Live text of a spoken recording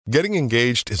Getting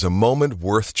engaged is a moment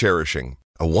worth cherishing.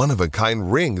 A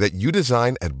one-of-a-kind ring that you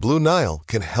design at Blue Nile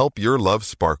can help your love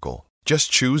sparkle.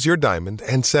 Just choose your diamond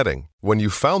and setting. When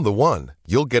you've found the one,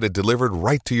 you'll get it delivered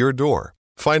right to your door.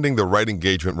 Finding the right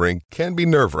engagement ring can be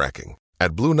nerve-wracking.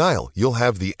 At Blue Nile, you'll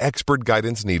have the expert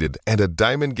guidance needed and a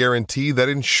diamond guarantee that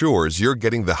ensures you're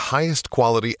getting the highest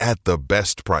quality at the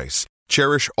best price.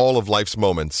 Cherish all of life's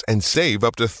moments and save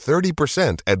up to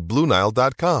 30% at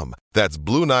BlueNile.com. That's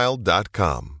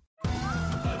BlueNile.com.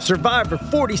 Survivor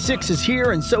 46 is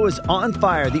here, and so is On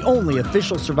Fire, the only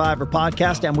official Survivor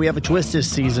podcast, and we have a twist this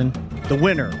season. The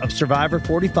winner of Survivor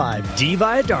 45, Dee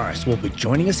Valladares, will be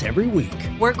joining us every week.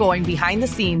 We're going behind the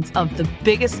scenes of the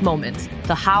biggest moments,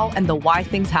 the how and the why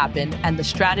things happen, and the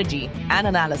strategy and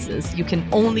analysis you can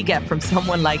only get from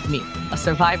someone like me, a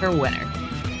Survivor winner.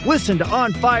 Listen to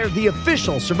On Fire, the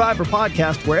official Survivor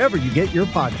podcast, wherever you get your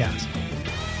podcast.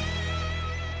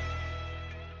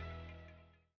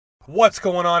 What's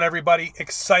going on, everybody?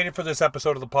 Excited for this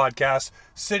episode of the podcast.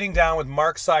 Sitting down with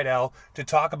Mark Seidel to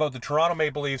talk about the Toronto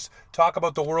Maple Leafs, talk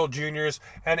about the World Juniors,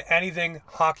 and anything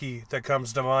hockey that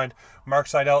comes to mind. Mark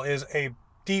Seidel is a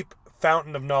deep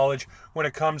fountain of knowledge when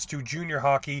it comes to junior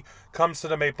hockey, comes to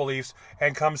the Maple Leafs,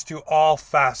 and comes to all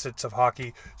facets of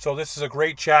hockey. So this is a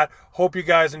great chat. Hope you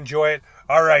guys enjoy it.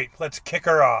 All right, let's kick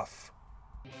her off.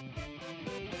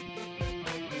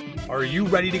 Are you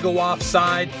ready to go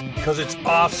offside? Because it's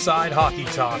Offside Hockey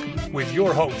Talk with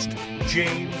your host,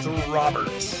 James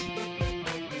Roberts.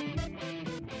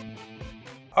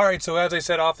 All right, so as I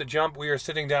said off the jump, we are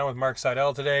sitting down with Mark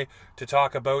Seidel today to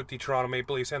talk about the Toronto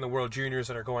Maple Leafs and the World Juniors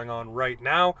that are going on right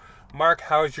now. Mark,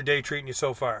 how is your day treating you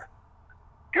so far?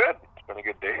 Good. It's been a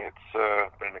good day.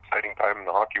 It's been an exciting time in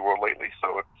the hockey world lately,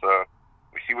 so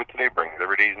we see what today brings.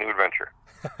 Every day is a new adventure.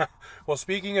 Well,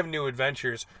 speaking of new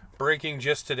adventures, breaking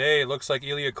just today, it looks like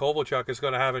Ilya Kovalchuk is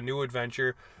going to have a new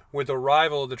adventure with a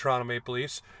rival of the Toronto Maple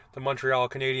Leafs, the Montreal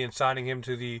Canadiens, signing him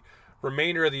to the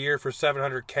remainder of the year for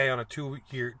 $700K on a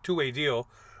two-way deal.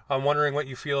 I'm wondering what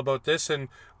you feel about this, and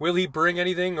will he bring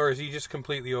anything, or is he just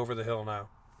completely over the hill now?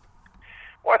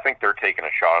 Well, I think they're taking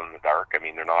a shot in the dark. I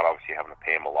mean, they're not obviously having to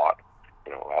pay him a lot.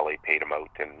 You know, LA paid him out,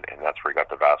 and that's where he got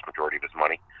the vast majority of his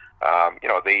money.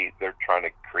 They're trying to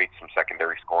create some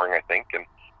secondary scoring, I think, and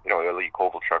Ilya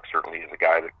Kovalchuk certainly is a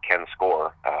guy that can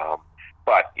score,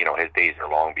 but his days are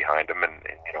long behind him, and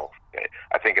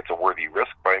I think it's a worthy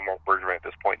risk by Marc Bergevin at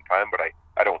this point in time, but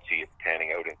I don't see it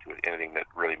panning out into anything that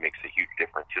really makes a huge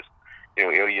difference. Just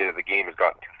Ilya, the game has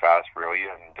gotten too fast for Ilya,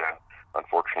 and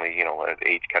unfortunately, as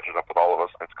age catches up with all of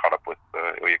us, and it's caught up with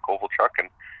Ilya Kovalchuk, and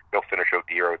they'll finish out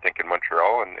the year, I would think, in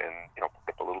Montreal, and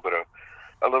pick up a little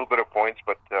bit of points,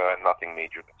 but nothing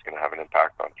major that's going to have an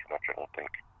impact on too much, I don't think.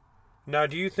 Now,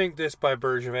 do you think this by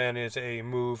Bergevin is a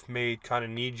move made kind of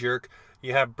knee-jerk?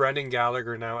 You have Brendan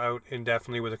Gallagher now out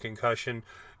indefinitely with a concussion.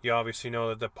 You obviously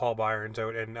know that Paul Byron's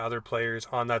out and other players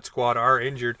on that squad are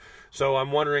injured. So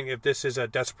I'm wondering if this is a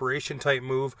desperation-type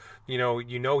move.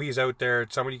 He's out there,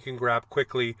 it's someone you can grab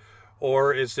quickly.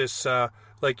 Or is this,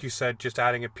 like you said, just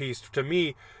adding a piece? To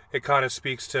me, it kind of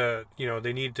speaks to,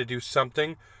 they need to do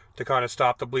something to kind of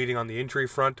stop the bleeding on the injury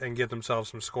front and give themselves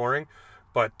some scoring.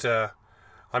 But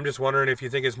I'm just wondering if you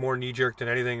think it's more knee-jerk than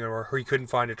anything, or he couldn't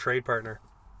find a trade partner.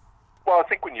 Well, I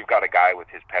think when you've got a guy with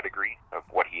his pedigree of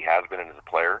what he has been as a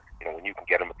player, when you can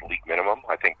get him at the league minimum,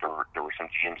 I think there were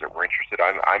some teams that were interested.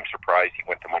 I'm surprised he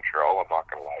went to Montreal. I'm not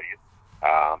going to lie to you.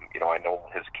 I know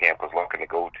his camp was looking to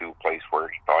go to a place where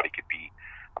he thought he could be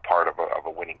a part of a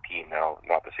winning team. Now,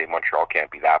 not to say Montreal can't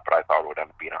be that, but I thought it would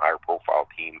end up being a higher profile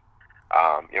team.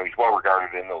 He's well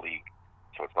regarded in the league,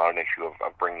 so it's not an issue of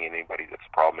bringing in anybody that's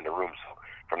a problem in the room. So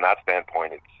from that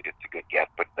standpoint, it's a good get.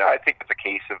 But I think it's a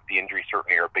case of the injuries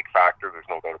certainly are a big factor. There's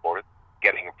no doubt about it.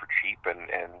 Getting him for cheap, and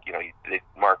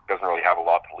Mark doesn't really have a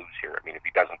lot to lose here. I mean, if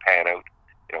he doesn't pan out,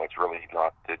 it's really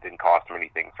not. It didn't cost him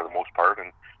anything for the most part.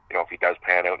 And if he does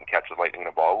pan out and catches lightning in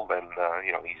a bottle, then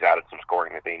he's added some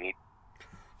scoring that they need.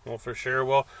 Well, for sure.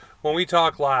 Well, when we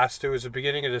talked last, it was the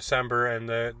beginning of December, and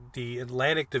the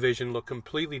Atlantic Division looked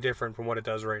completely different from what it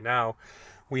does right now.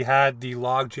 We had the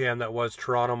logjam that was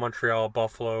Toronto, Montreal,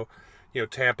 Buffalo,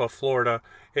 Tampa, Florida.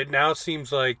 It now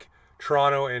seems like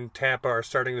Toronto and Tampa are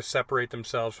starting to separate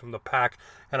themselves from the pack.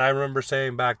 And I remember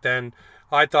saying back then,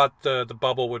 I thought the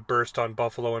bubble would burst on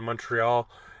Buffalo and Montreal.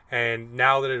 And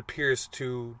now that it appears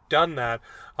to done that,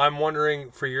 I'm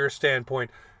wondering, for your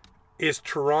standpoint, is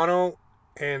Toronto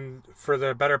and, for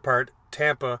the better part,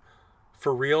 Tampa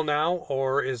for real now?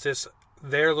 Or is this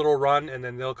their little run and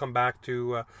then they'll come back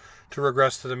to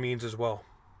regress to the means as well?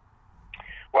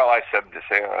 Well, I said on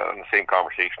the same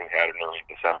conversation we had in early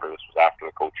December. This was after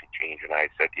the coaching change, and I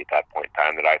said to you at that point in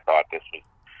time that I thought this was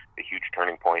a huge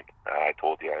turning point. I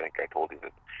think I told you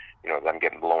that, them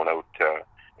getting blown out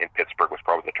in Pittsburgh was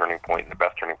probably the turning point and the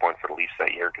best turning point for the Leafs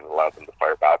that year because it allowed them to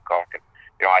fire Babcock. And,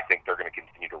 I think they're going to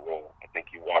continue to roll. I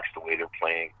think you watch the way they're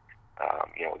playing.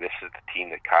 This is the team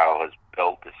that Kyle has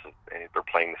built. They're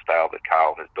playing the style that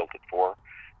Kyle has built it for.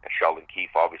 And Sheldon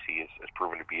Keefe obviously has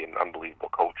proven to be an unbelievable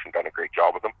coach and done a great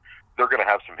job with them. They're going to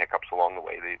have some hiccups along the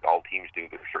way. All teams do.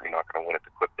 They're certainly not going to win at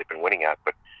the clip they've been winning at.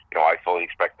 But, I fully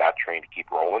expect that train to keep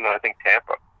rolling. And I think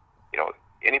Tampa,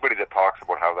 anybody that talks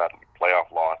about how that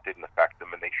playoff loss didn't affect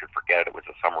them and they should forget it was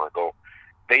a summer ago,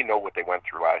 they know what they went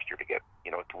through last year to get,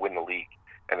 to win the league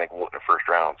and then go in the first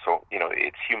round. So,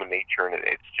 it's human nature and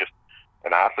it's just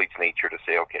an athlete's nature to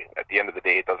say, okay, at the end of the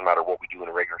day, it doesn't matter what we do in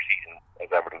a regular season, as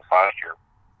evidenced last year.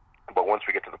 But once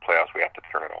we get to the playoffs, we have to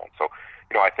turn it on. So,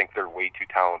 I think they're way too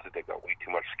talented. They've got way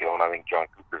too much skill, and I think John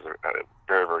Cooper's a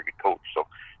very, very good coach. So,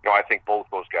 I think both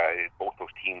those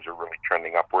teams are really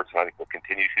trending upwards, and I think they'll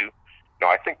continue to.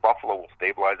 I think Buffalo will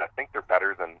stabilize. I think they're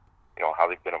better than, how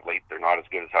they've been of late. They're not as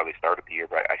good as how they started the year,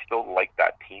 but I still like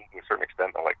that team to a certain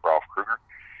extent. I like Ralph Kruger.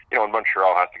 And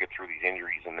Montreal has to get through these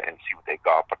injuries and see what they've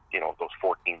got. But, those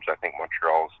four teams, I think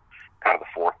Montreal's kind of the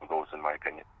fourth of those, in my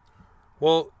opinion.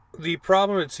 Well, the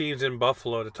problem, it seems, in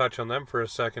Buffalo, to touch on them for a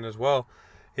second as well,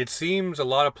 it seems a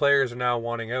lot of players are now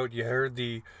wanting out. You heard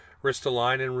the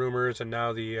Ristolainen rumors and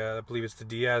now I believe it's the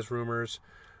Diaz rumors.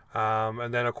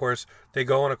 And then, of course, they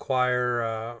go and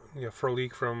acquire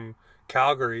Frolik from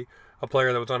Calgary, a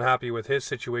player that was unhappy with his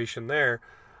situation there.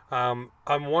 I'm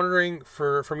wondering,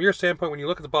 from your standpoint, when you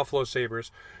look at the Buffalo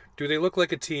Sabres, do they look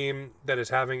like a team that is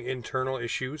having internal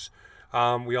issues?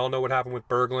 We all know what happened with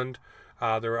Berglund.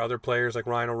 There are other players like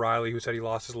Ryan O'Reilly who said he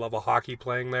lost his love of hockey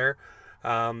playing there.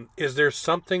 Is there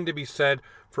something to be said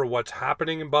for what's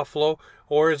happening in Buffalo,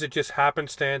 or is it just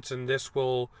happenstance and this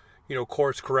will,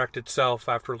 course correct itself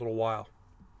after a little while?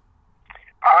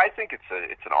 I think it's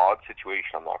an odd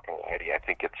situation. I'm not going to lie to you. I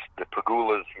think it's the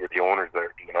Pagulas, who are the owners, that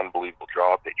are doing an unbelievable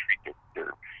job. They treat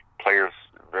their players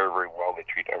very, very well. They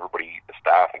treat everybody, the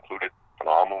staff included,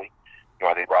 phenomenally.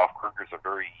 I think Ralph Kruger's a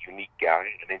very unique guy,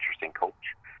 an interesting coach.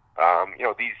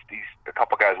 These a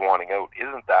couple guys wanting out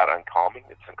isn't that uncommon.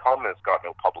 It's uncommon that it's gotten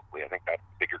out publicly. I think that's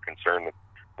a bigger concern that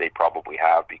they probably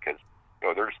have because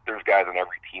there's guys on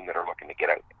every team that are looking to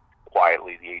get out.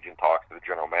 Quietly, the agent talks to the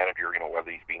general manager,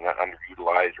 whether he's being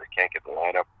underutilized or can't get the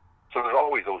lineup. So there's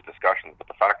always those discussions. But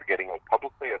the fact of getting out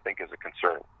publicly, I think, is a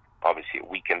concern. Obviously, it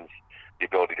weakens the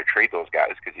ability to trade those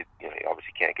guys because you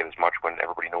obviously can't get as much when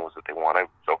everybody knows that they want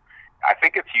out. So I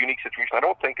think it's a unique situation. I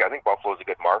think Buffalo's a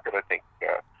good market. I think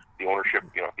the ownership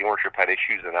had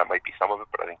issues, and that might be some of it.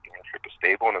 But I think the ownership is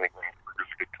stable, and I think Ralph Kruger's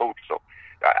a good coach. So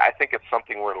I think it's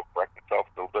something where it'll correct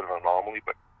itself. It's a little bit of an anomaly,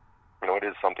 but it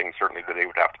is something certainly that they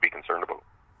would have to be concerned about.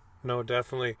 No,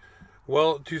 definitely.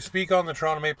 Well, to speak on the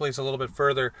Toronto Maple Leafs a little bit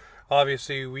further,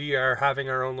 obviously we are having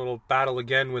our own little battle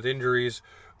again with injuries.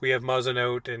 We have Muzzin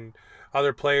out and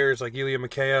other players like Ilya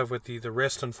Mikheyev with the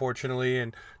wrist, unfortunately,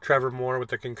 and Trevor Moore with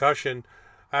the concussion.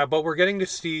 But we're getting to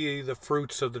see the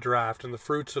fruits of the draft and the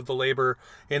fruits of the labor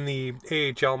in the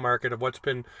AHL market of what's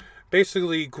been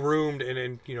basically groomed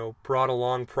and brought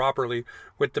along properly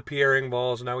with the Pierre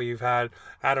Engvalls. Now you've had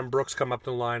Adam Brooks come up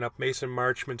in the lineup, Mason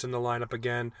Marchment's in the lineup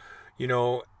again,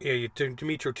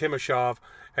 Dmitry Timashov,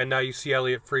 and now you see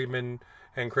Elliot Friedman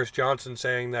and Chris Johnson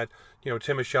saying that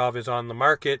Timashov is on the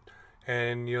market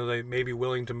and they may be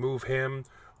willing to move him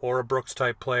or a Brooks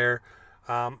type player.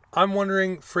 I'm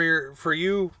wondering for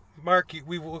you, Mark,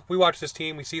 we watch this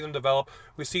team, we see them develop,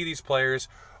 we see these players.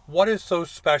 What is so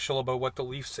special about what the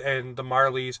Leafs and the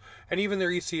Marlies and even their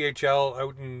ECHL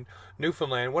out in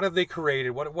Newfoundland, what have they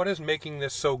created? What is making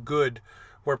this so good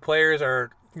where players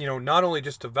are, not only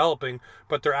just developing,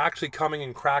 but they're actually coming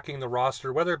and cracking the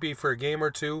roster, whether it be for a game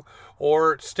or two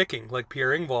or sticking like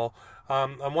Pierre Engvall?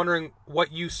 I'm wondering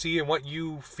what you see and what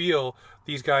you feel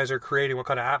these guys are creating, what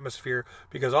kind of atmosphere,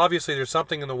 because obviously there's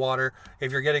something in the water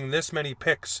if you're getting this many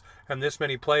picks and this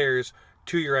many players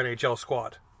to your NHL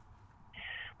squad.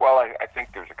 Well, I think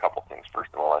there's a couple things. First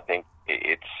of all, I think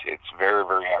it's very,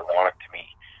 very ironic to me,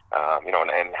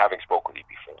 and having spoken with you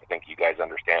before, I think you guys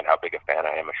understand how big a fan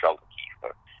I am of Sheldon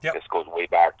Keefe. Yep. This goes way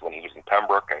back to when he was in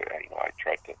Pembroke. I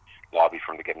tried to lobby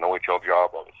for him to get an OHL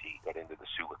job. Obviously, he got into the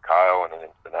Sioux with Kyle and then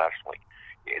into the National League.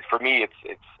 For me,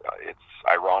 it's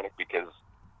ironic because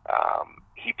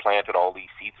he planted all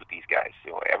these seeds with these guys.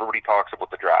 Everybody talks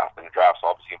about the draft, and the draft's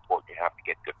obviously important. You have to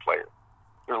get good players.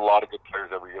 There's a lot of good players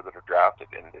every year that are drafted,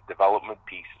 and the development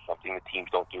piece is something the teams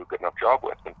don't do a good enough job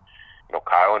with. And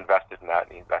Kyle invested in that,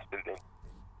 and he invested in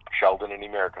Sheldon in the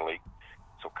American League.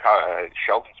 So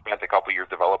Sheldon spent a couple of years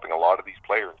developing a lot of these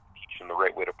players, teaching him the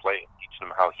right way to play, teaching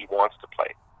him how he wants to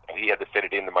play. And he had to fit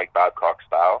it into Mike Babcock's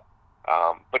style.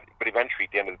 But eventually,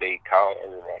 at the end of the day,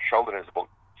 Sheldon is about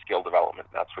skill development.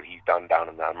 That's what he's done down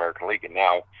in the American League. And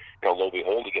now, lo and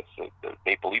behold, he gets the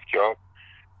Maple Leaf job.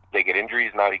 They get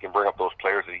injuries. Now he can bring up those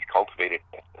players that he's cultivated.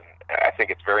 And I think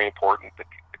it's very important. The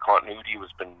continuity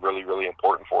has been really, really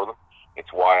important for them.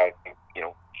 It's why I think,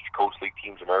 East Coast League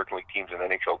teams, American League teams, and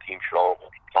NHL teams should all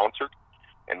work in concert.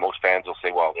 And most fans will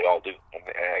say, well, they all do. And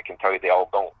I can tell you they all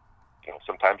don't.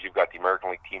 Sometimes you've got the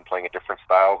American League team playing a different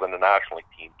style than the National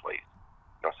League team plays,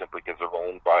 simply because they're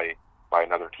owned by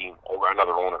another team or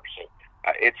another owner. So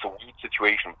it's a weird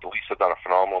situation. But the Leafs have done a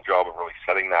phenomenal job of really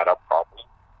setting that up properly.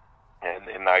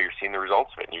 And now you're seeing the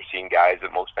results of it. And you're seeing guys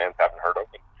that most fans haven't heard of.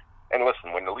 And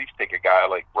listen, when the Leafs take a guy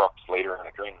like Brooks later in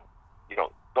a draft,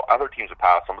 the other teams have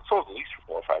passed him, but so have the Leafs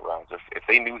for 4 or 5 rounds. If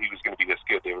they knew he was going to be this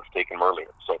good, they would have taken him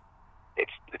earlier. So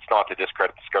it's not to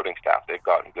discredit the scouting staff. They've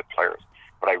gotten good players.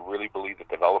 But I really believe the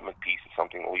development piece is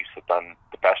something the Leafs have done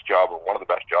the best job, or one of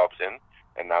the best jobs in,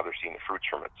 and now they're seeing the fruits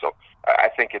from it. So I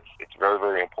think it's very,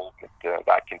 very important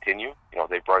that continue.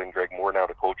 They brought in Greg Moore now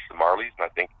to coach the Marlies, and I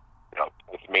think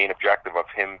with the main objective of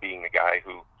him being the guy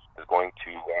who is going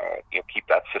to keep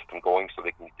that system going so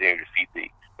they can continue to feed the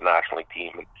National League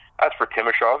team. And as for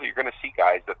Timashov, you're going to see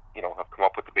guys that have come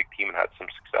up with the big team and had some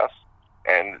success.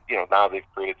 And now they've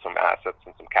created some assets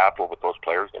and some capital with those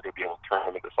players. They're going to be able to turn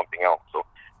them into something else. So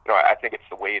I think it's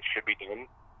the way it should be done.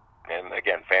 And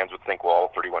again, fans would think, well,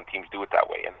 all 31 teams do it that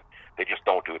way, and they just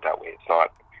don't do it that way. It's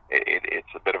not. It's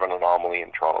a bit of an anomaly,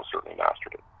 and Toronto certainly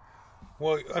mastered it.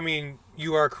 Well, I mean,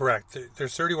 you are correct.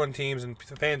 There's 31 teams, and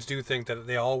fans do think that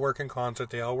they all work in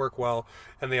concert, they all work well,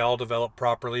 and they all develop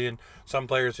properly, and some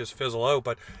players just fizzle out.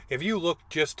 But if you look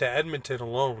just to Edmonton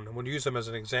alone, and we'll use them as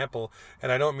an example,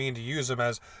 and I don't mean to use them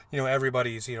as,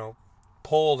 everybody's,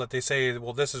 poll that they say,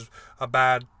 well, this is a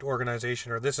bad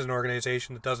organization, or this is an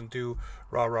organization that doesn't do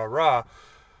rah, rah, rah.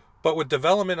 But with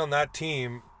development on that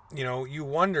team, you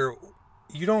wonder,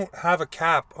 you don't have a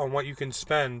cap on what you can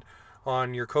spend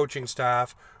on your coaching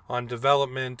staff, on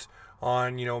development,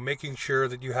 on, making sure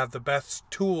that you have the best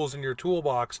tools in your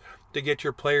toolbox to get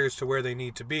your players to where they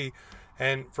need to be.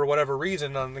 And for whatever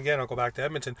reason, and again, I'll go back to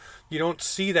Edmonton, you don't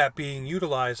see that being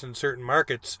utilized in certain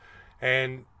markets.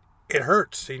 And it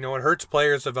hurts, it hurts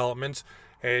players' developments,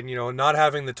 and, not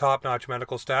having the top-notch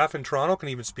medical staff, and Toronto can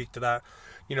even speak to that,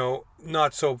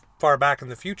 not so far back in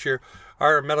the future,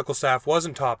 our medical staff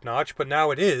wasn't top-notch, but now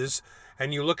it is.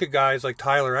 And you look at guys like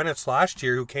Tyler Ennis last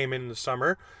year, who came in the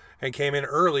summer and came in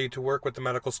early to work with the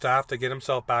medical staff to get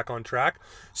himself back on track.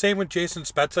 Same with Jason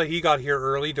Spezza. He got here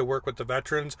early to work with the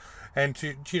veterans and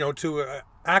to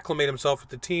acclimate himself with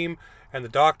the team and the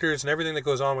doctors and everything that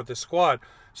goes on with this squad.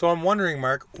 So I'm wondering,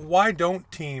 Mark, why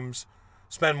don't teams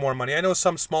spend more money? I know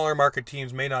some smaller market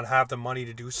teams may not have the money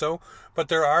to do so, but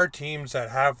there are teams that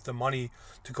have the money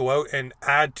to go out and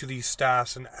add to these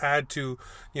staffs and add to,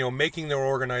 making their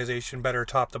organization better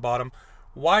top to bottom.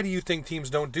 Why do you think teams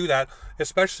don't do that,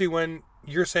 especially when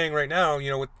you're saying right now,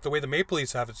 with the way the Maple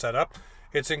Leafs have it set up,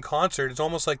 it's in concert. It's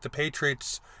almost like the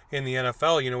Patriots in the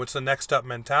NFL. It's the next up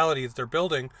mentality that they're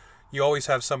building. You always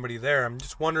have somebody there. I'm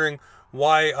just wondering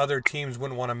why other teams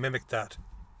wouldn't want to mimic that.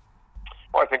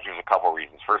 Well, I think there's a couple of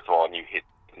reasons. First of all, and you hit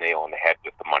the nail on the head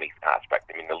with the money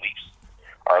aspect. I mean, the Leafs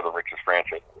are the richest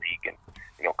franchise in the league, and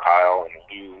Kyle and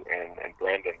Lou and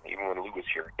Brendan, even when Lou was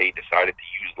here, they decided to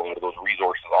use a lot of those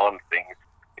resources on things.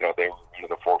 They were one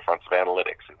of the forefronts of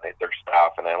analytics, and their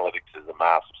staff and analytics is a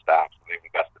massive staff, so they've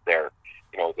invested there.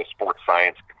 The sports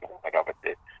science component of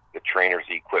it, the trainers,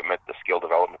 the equipment, the skill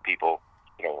development people,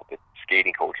 the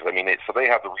skating coaches. I mean, so they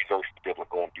have the resources to be able to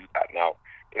go and do that. Now,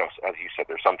 as you said,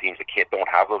 there's some teams that don't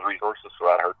have those resources, so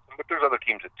that hurts them. But there's other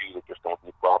teams that do that just don't do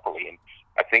it properly. And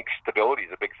I think stability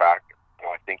is a big factor.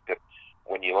 I think that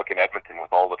when you look at Edmonton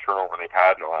with all the turnover they've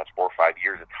had in the last 4 or 5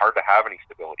 years, it's hard to have any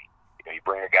stability. You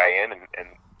bring a guy in, and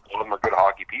all of them are good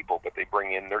hockey people, but they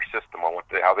bring in their system on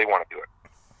how they want to do it.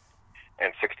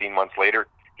 And 16 months later,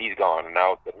 he's gone, and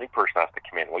now the new person has to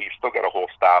come in. Well, you've still got a whole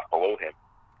staff below him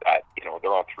that,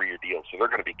 they're on 3-year deals, so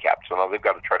they're going to be kept. So now they've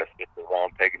got to try to fit the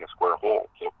round peg in a square hole.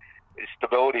 So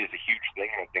stability is a huge thing.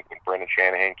 I think when Brendan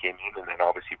Shanahan came in, and then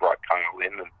obviously brought Kyle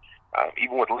in, and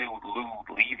even with Lou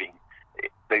leaving,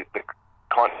 the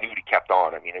continuity kept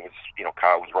on. I mean, it was,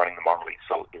 Kyle was running the Marlies,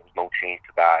 so there was no change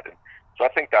to that. And so I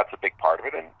think that's a big part of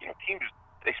it. And, teams,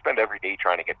 they spend every day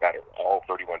trying to get better. All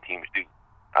 31 teams do.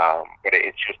 But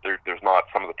it's just there's not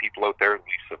some of the people out there.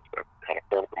 Leafs have kind of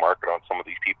cornered the market on some of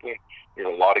these people. And there's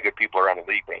a lot of good people around the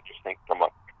league, but I just think from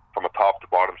a top to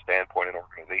bottom standpoint and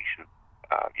organization,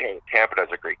 Tampa does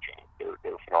a great job.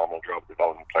 They're a phenomenal job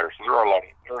developing players. So there are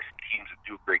some teams that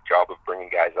do a great job of bringing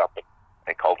guys up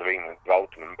and cultivating and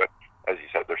developing them. But as you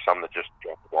said, there's some that just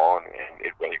drop the ball, and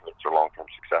it really hurts their long-term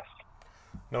success.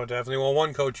 No, definitely. Well,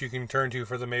 one coach you can turn to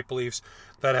for the Maple Leafs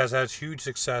that has had huge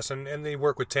success, and they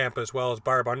work with Tampa as well, as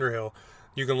Barb Underhill.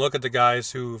 You can look at the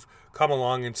guys who've come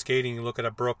along in skating. You look at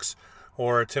a Brooks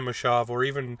or a Timoshov or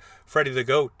even Freddie the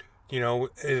Goat.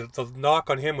 The knock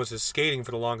on him was his skating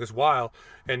for the longest while,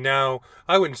 and now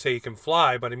I wouldn't say he can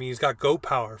fly, but I mean he's got goat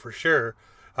power for sure.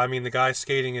 I mean the guy's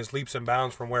skating is leaps and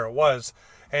bounds from where it was,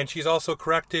 and she's also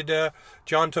corrected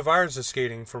John Tavares'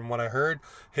 skating from what I heard.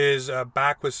 His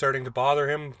back was starting to bother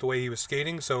him the way he was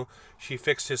skating, so she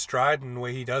fixed his stride and the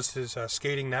way he does his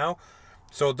skating now.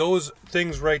 So those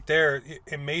things right there,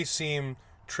 it may seem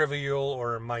trivial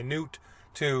or minute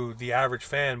to the average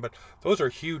fan, but those are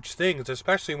huge things,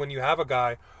 especially when you have a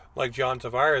guy like John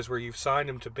Tavares where you've signed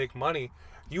him to big money.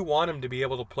 You want him to be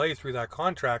able to play through that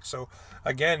contract. So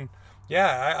again,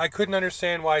 I couldn't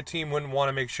understand why a team wouldn't want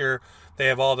to make sure they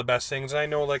have all the best things. And I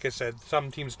know, like I said,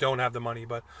 some teams don't have the money,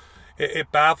 but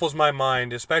it baffles my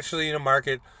mind, especially in a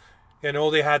market. I know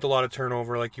they had a lot of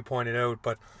turnover, like you pointed out,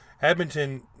 but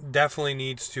Edmonton definitely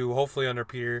needs to, hopefully under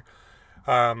Peter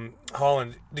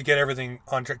Holland, to get everything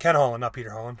on track. Ken Holland, not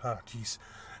Peter Holland. Oh, jeez.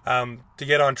 To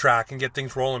get on track and get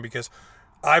things rolling, because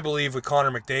I believe with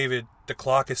Connor McDavid, the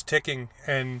clock is ticking,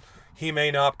 and he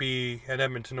may not be an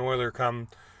Edmonton Oiler come,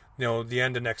 the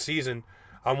end of next season.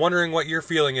 I'm wondering what your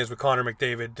feeling is with Connor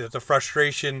McDavid, the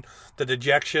frustration, the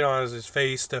dejection on his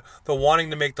face, the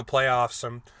wanting to make the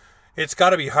playoffs. It's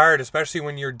got to be hard, especially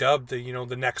when you're dubbed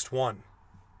the next one.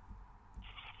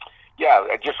 Yeah,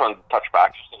 I just want to touch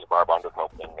back just on the Barb Underhill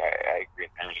thing. I agree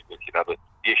entirely with you. The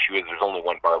issue is there's only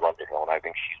one Barb Underhill, and I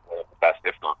think she's one of the best,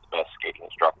 if not the best, skating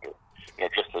instructor.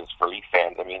 Just as for Leaf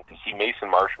fans, I mean, to see Mason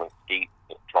Marshman skate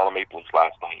the Toronto Maple Leafs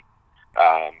last night,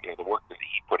 the work that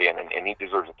he put in, and he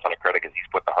deserves a ton of credit because he's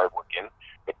put the hard work in.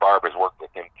 But Barb has worked with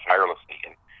him tirelessly,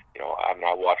 and I've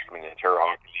now watched him in the interior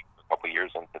hockey league for a couple of years,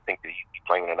 and to think that he'd be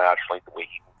playing in a national league the way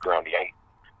he moved around the ice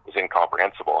was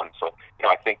incomprehensible. And so,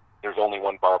 I think there's only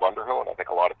one Barb Underhill, and I think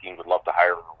a lot of teams would love to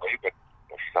hire her away, but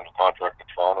she's under contract in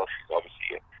Toronto. She's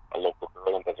obviously a local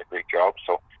girl and does a great job.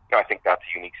 So, I think that's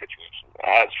a unique situation.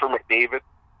 As for McDavid,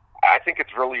 I think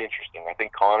it's really interesting. I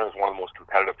think Connor is one of the most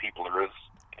competitive people there is,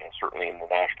 certainly in the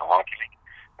National Hockey League.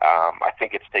 I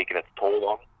think it's taken its toll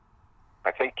on him.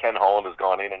 I think Ken Holland has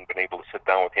gone in and been able to sit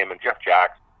down with him, and Jeff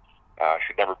Jackson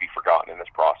should never be forgotten in this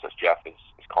process. Jeff is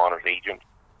Connor's agent.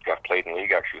 Jeff played in the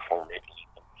league, actually, former Maple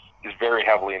Leaf. He's very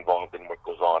heavily involved in what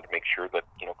goes on to make sure that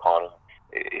Connor,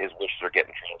 his wishes are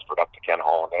getting transferred up to Ken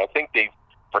Holland. And I think they've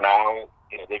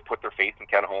put their faith in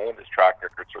Ken Holland. His track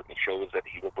record certainly shows that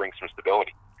he will bring some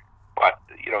stability. But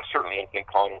certainly I think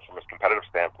Connor, from his competitive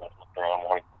standpoint, they're on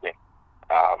wanting to win.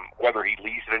 Whether he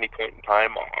leaves at any point in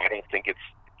time, I don't think it's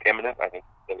imminent. I think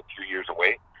it's 3 years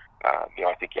away.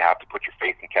 I think you have to put your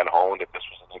faith in Ken Holland. If this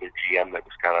was another GM that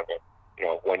was kind of a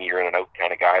 1 year in and out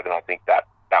kind of guy, then I think that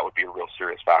would be a real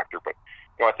serious factor. But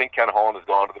I think Ken Holland has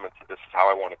gone to them and said, "This is how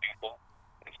I want to do things.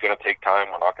 It's going to take time.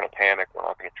 We're not going to panic. We're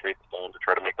not going to trade the phone to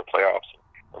try to make the playoffs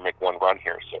or make one run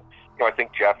here." So I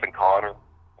think Jeff and Connor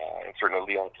and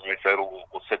certainly Leon Draisaitl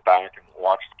will sit back and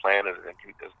watch the plan, and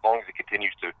as long as it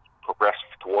continues to progress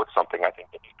towards something, I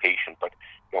think they'll be patient. But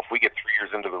if we get 3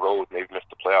 years into the road and they've missed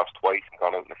the playoffs twice and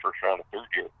gone out in the first round the third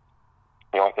year,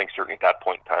 I think certainly at that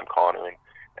point in time, Connor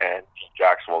and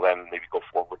Jackson will then maybe go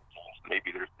forward.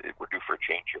 Maybe we're due for a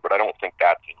change here, but I don't think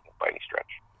that's by any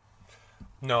stretch.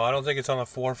 No, I don't think it's on the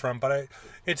forefront, but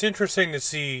it's interesting to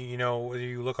see, whether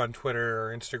you look on Twitter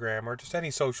or Instagram or just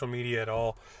any social media at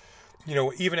all,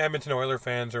 even Edmonton Oiler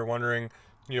fans are wondering,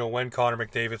 when Connor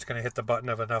McDavid's going to hit the button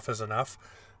of enough is enough.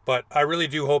 But I really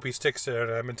do hope he sticks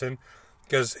to Edmonton,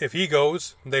 because if he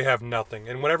goes, they have nothing.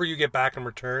 And whatever you get back in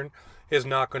return is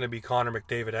not going to be Connor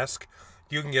McDavid-esque.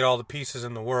 You can get all the pieces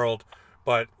in the world,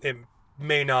 but it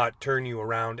may not turn you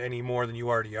around any more than you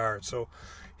already are. So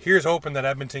here's hoping that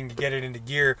Edmonton can get it into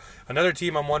gear. Another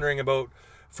team I'm wondering about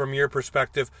from your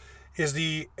perspective is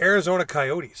the Arizona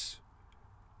Coyotes.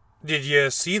 Did you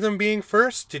see them being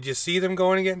first? Did you see them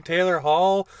going and getting Taylor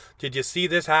Hall? Did you see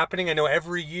this happening? I know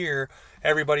every year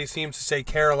everybody seems to say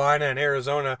Carolina and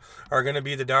Arizona are going to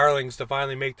be the darlings to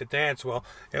finally make the dance. Well,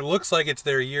 it looks like it's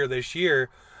their year this year.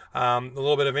 A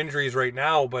little bit of injuries right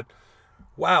now, but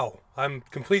wow, I'm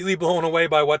completely blown away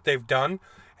by what they've done.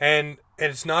 And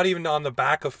it's not even on the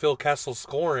back of Phil Kessel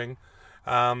scoring.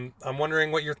 I'm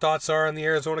wondering what your thoughts are on the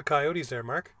Arizona Coyotes there,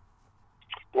 Mark.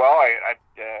 Well, I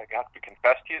got to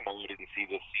confess to you, I didn't see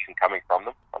this season coming from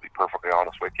them. I'll be perfectly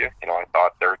honest with you. I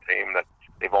thought they're a team that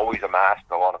they've always amassed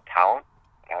a lot of talent.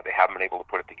 They haven't been able to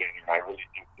put it together. And I really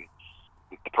think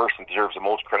the person deserves the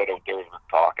most credit out there is Rick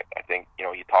Tocchet. I think,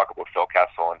 you talk about Phil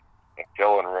Kessel, and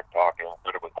Phil and Rick Tocchet are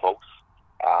incredibly close.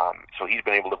 So he's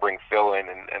been able to bring Phil in,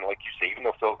 and like you say, even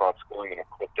though Phil's not scoring in a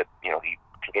clip that, he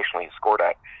traditionally has scored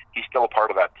at, he's still a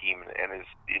part of that team and is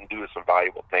doing some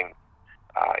valuable things.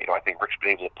 I think Rick's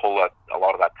been able to pull a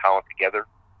lot of that talent together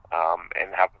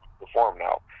and have them perform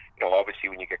now. Obviously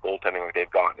when you get goaltending like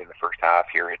they've gotten in the first half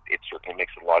here, it certainly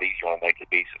makes it a lot easier on a nightly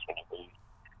basis when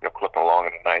you're clipping along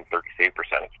at a .930 save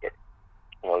percentage. But,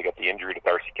 you got the injury to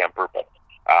Darcy Kemper, but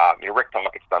Rick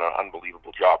Tocchet's done an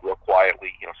unbelievable job real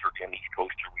quietly. Certainly on the East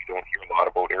Coast here, we don't hear a lot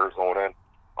about Arizona, and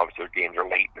obviously their games are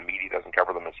late and the media doesn't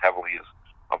cover them as heavily as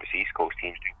obviously East Coast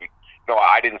teams do. No,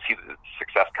 I didn't see the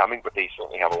success coming, but they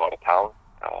certainly have a lot of talent,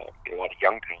 a lot of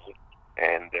young talent,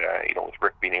 and with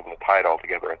Rick being able to tie it all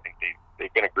together, I think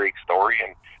they've been a great story,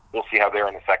 and we'll see how they're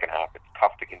in the second half. It's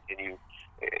tough to continue,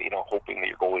 hoping that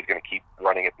your goalie is going to keep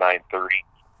running at .930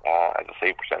 as a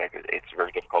save percentage. It's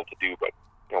very difficult to do, but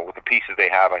with the pieces they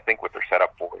have, I think what they're set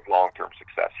up for is long-term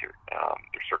success here.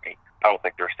 They're certainly, I don't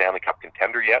think they're a Stanley Cup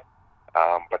contender yet,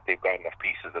 but they've got enough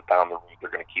pieces that down the road they're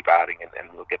going to keep adding, and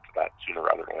we'll get to that sooner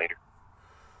rather than later.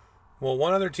 Well,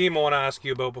 one other team I want to ask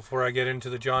you about before I get into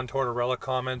the John Tortorella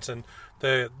comments and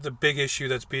the big issue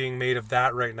that's being made of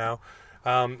that right now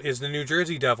is the New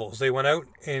Jersey Devils. They went out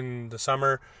in the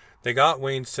summer. They got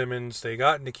Wayne Simmons. They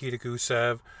got Nikita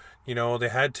Gusev. They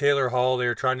had Taylor Hall. They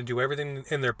were trying to do everything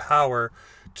in their power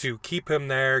to keep him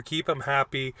there, keep him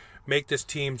happy, make this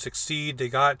team succeed. They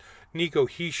got Nico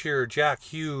Hischier, Jack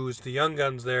Hughes, the young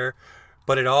guns there,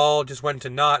 but it all just went to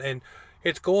naught. And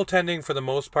it's goaltending for the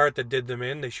most part that did them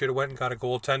in. They should have went and got a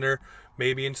goaltender,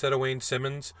 maybe instead of Wayne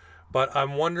Simmons. But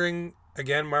I'm wondering,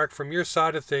 again, Mark, from your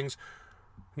side of things,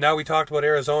 now we talked about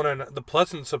Arizona and the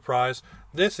pleasant surprise.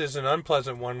 This is an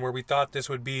unpleasant one where we thought this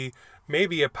would be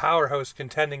maybe a powerhouse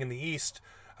contending in the East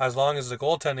as long as the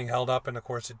goaltending held up, and of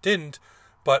course it didn't.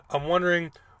 But I'm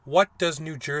wondering, what does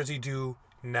New Jersey do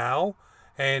now?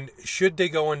 And should they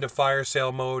go into fire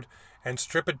sale mode and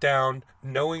strip it down,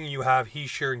 knowing you have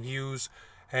Hischier and Hughes,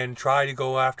 and try to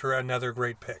go after another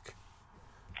great pick?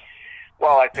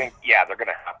 Well, I think, they're going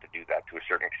to have to do that to a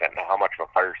certain extent. Now, how much of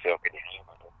a fire sale can you have?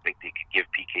 I don't think they could give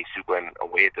PK Subban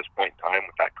away at this point in time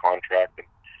with that contract, and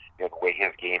the way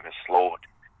his game has slowed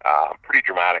pretty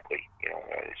dramatically,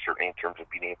 certainly in terms of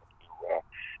being able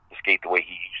to skate the way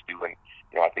he used to. And,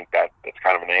 I think that's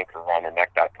kind of an anchor around their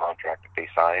neck, that contract that they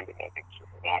signed, and I think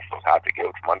the Nationals have to get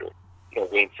out from under it.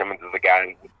 Wayne Simmons is a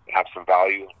guy who would have some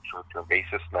value on a short-term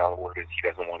basis. Now the word is he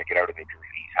doesn't want to get out of New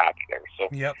Jersey. He's happy there.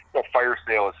 So, fire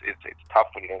sale it's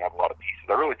tough when you don't have a lot of pieces.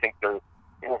 I really think they're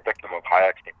a victim of high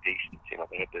expectations. They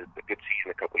had the good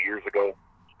season a couple of years ago.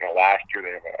 Last year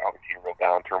they have obviously a real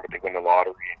downturn, but they win the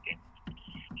lottery and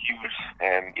Hughes.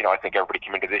 And I think everybody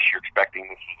came into this year expecting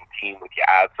this was a team that you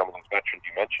add some of those veterans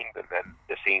you mentioned, and then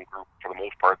the same group for the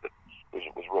most part that was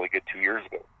really good 2 years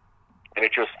ago. And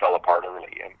it just fell apart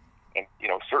early. And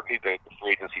certainly the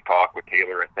free agency talk with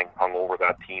Taylor, I think, hung over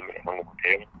that team and hung over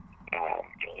Taylor.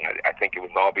 I think it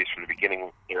was obvious from the beginning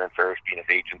with Darren Ferris being his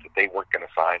agent that they weren't going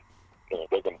to sign.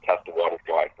 They're going to test the waters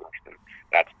dry first, and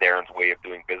that's Darren's way of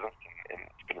doing business, and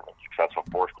it's been really successful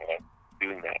for us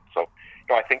doing that. So,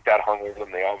 I think that hung over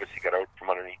them. They obviously got out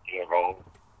from underneath Taylor Hall.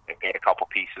 They've got a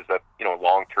couple pieces that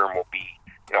long term will be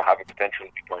have a potential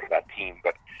to be part of that team.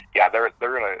 But they're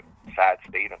in a sad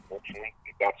state, unfortunately.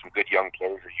 They've got some good young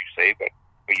players, as you say, but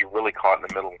you're really caught in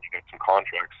the middle when you got some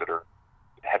contracts that are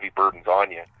heavy burdens on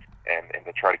you, and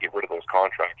to try to get rid of those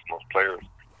contracts and those players,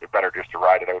 they're better just to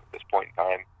ride it out at this point in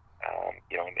time.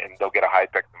 And they'll get a high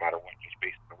pick no matter what, just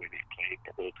based on the way they've played.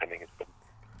 Their goaltending has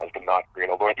been not great.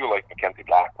 Although I do like Mackenzie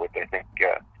Blackwood. I think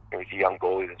he's a young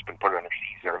goalie that's been put under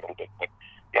siege there a little bit. But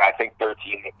I think they're a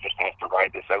team that just has to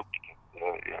ride this out because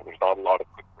there's not a lot of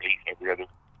quick release. Every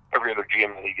other GM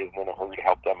in the league is in a hurry to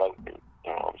help them out. They're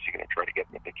obviously going to try to get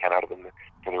what they can out of them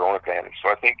for their own advantage. So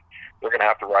I think they're going to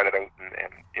have to ride it out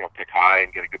and pick high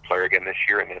and get a good player again this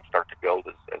year, and then start to build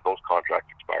as those contracts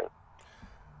expire.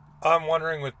 I'm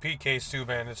wondering with PK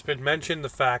Subban, it's been mentioned the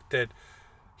fact that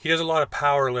he does a lot of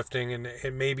powerlifting, and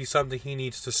it may be something he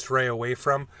needs to stray away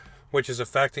from, which is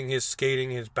affecting his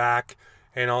skating, his back,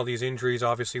 and all these injuries.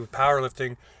 Obviously, with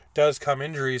powerlifting does come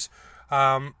injuries.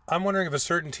 I'm wondering if a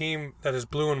certain team that is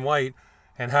blue and white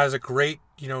and has a great,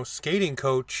 skating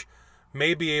coach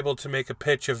may be able to make a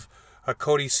pitch of a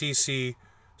Cody Ceci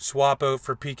swap out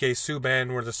for PK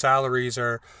Subban, where the salaries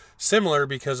are similar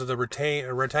because of the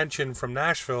retention from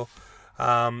Nashville.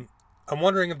 I'm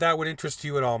wondering if that would interest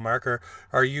you at all, Mark, or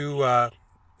are you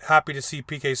happy to see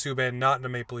PK Subban not in a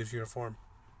Maple Leafs uniform?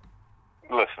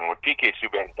 listen, what PK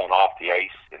Subban's done off the ice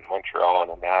in Montreal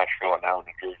and in Nashville and now in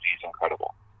New Jersey is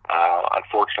incredible.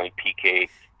 Unfortunately, PK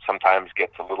sometimes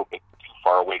gets a little bit too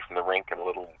far away from the rink and a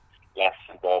little less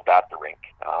involved at the rink.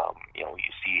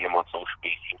 You see him on social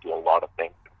media, he can do a lot of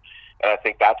things. And I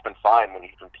think that's been fine when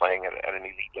he's been playing at an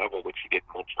elite level, which he did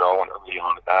in Montreal and early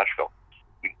on in Nashville.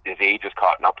 His age has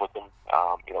caught up with him.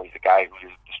 He's a guy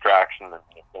who's a distraction, and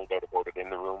no doubt about it. In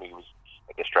the room, he was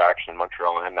a distraction in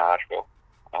Montreal and Nashville.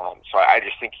 So I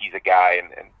just think he's a guy,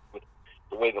 and with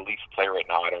the way the Leafs play right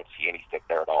now, I don't see any stick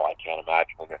there at all. I can't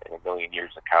imagine in a million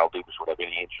years that Kyle Dubas would have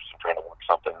any interest in trying to work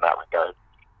something in that regard.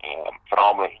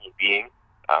 Phenomenal human being.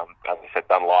 As I said,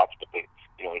 done lots, but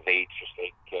his age, just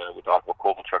like we talked about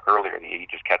Kovalchuk earlier, the age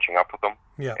is catching up with him.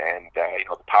 Yeah. And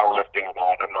the powerlifting and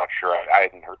all, I'm not sure. I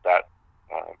hadn't heard that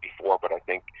before, but I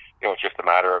think it's just a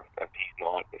matter of he's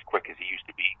not as quick as he used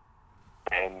to be.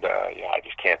 And I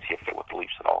just can't see a fit with the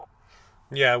Leafs at all.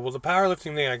 Yeah, well, the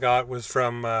powerlifting thing I got was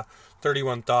from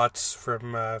 31 Thoughts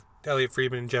from Elliot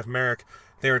Friedman and Jeff Merrick.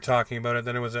 They were talking about it.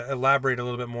 Then it was elaborate a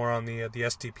little bit more on the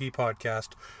STP podcast.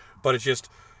 But it's just,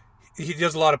 he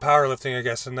does a lot of powerlifting, I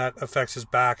guess, and that affects his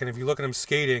back. And if you look at him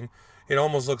skating, it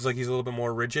almost looks like he's a little bit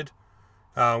more rigid,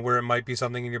 where it might be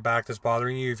something in your back that's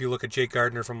bothering you. If you look at Jake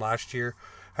Gardiner from last year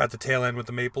at the tail end with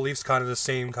the Maple Leafs, kind of the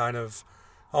same kind of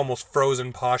almost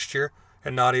frozen posture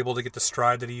and not able to get the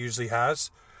stride that he usually has.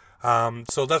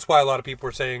 So that's why a lot of people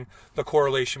are saying the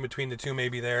correlation between the two may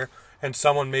be there, and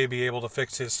someone may be able to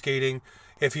fix his skating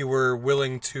if he were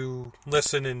willing to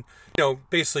listen and,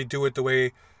 basically do it the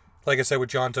way, like I said, with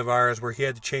John Tavares, where he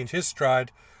had to change his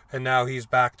stride, and now he's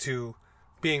back to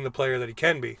being the player that he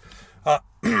can be.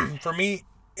 For me,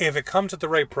 if it comes at the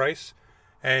right price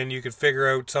and you could figure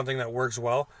out something that works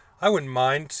well, I wouldn't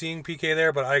mind seeing PK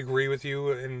there, but I agree with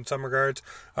you in some regards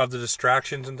of the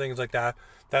distractions and things like that.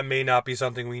 That may not be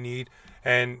something we need.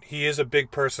 And he is a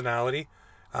big personality,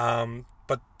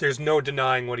 but there's no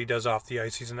denying what he does off the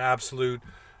ice. He's an absolute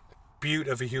beaut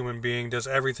of a human being, does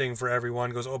everything for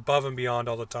everyone, goes above and beyond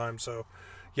all the time. So,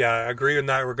 yeah, I agree in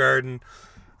that regard. And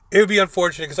it would be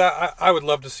unfortunate because I would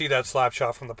love to see that slap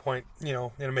shot from the point, in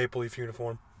a Maple Leaf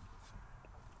uniform.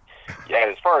 Yeah,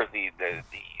 as far as the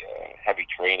heavy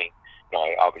training,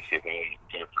 obviously they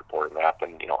did report on that,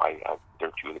 and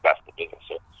they're two of the best in the business.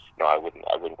 So, I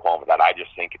wouldn't qualm with that. I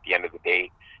just think at the end of the day,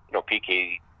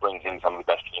 PK brings in some of the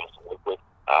best teams to work with.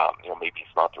 Maybe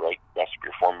it's not the right recipe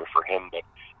or formula for him, but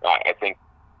I think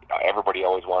everybody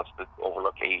always wants to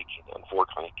overlook age, and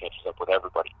unfortunately, it catches up with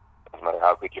everybody, no matter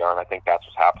how good you are. And I think that's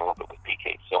what's happened a little bit with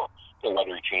PK. So,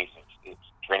 whether he changes his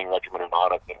training regimen or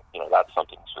not, I think that's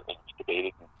something certainly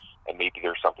debated, and maybe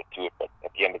there's something to it. But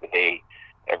at the end of the day,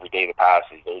 every day that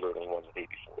passes is older than it was the day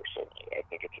before. So I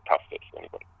think it's a tough fit for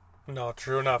anybody. No,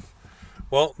 true enough.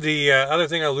 Well, the other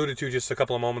thing I alluded to just a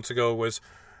couple of moments ago was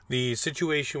the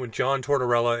situation with John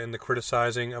Tortorella and the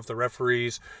criticizing of the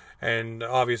referees, and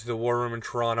obviously the War Room in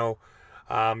Toronto,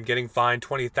 getting fined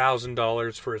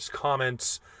 $20,000 for his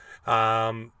comments,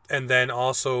 and then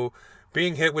also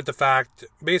being hit with the fact,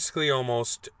 basically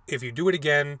almost, if you do it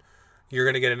again, you're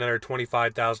going to get another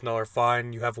 $25,000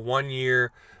 fine. You have 1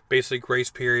 year, basically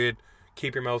grace period.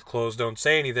 Keep your mouth closed. Don't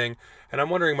say anything. And I'm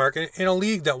wondering, Mark, in a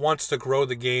league that wants to grow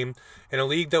the game, in a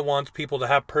league that wants people to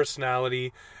have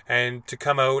personality and to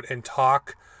come out and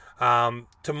talk,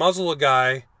 to muzzle a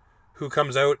guy who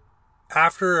comes out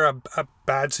after a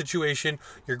bad situation,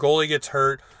 your goalie gets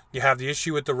hurt, you have the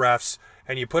issue with the refs,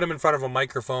 and you put him in front of a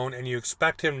microphone and you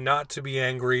expect him not to be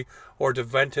angry or to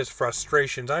vent his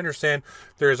frustrations. I understand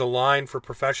there is a line for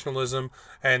professionalism,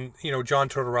 and John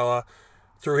Tortorella,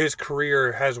 through his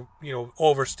career, has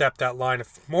overstepped that line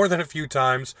more than a few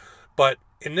times. But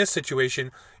in this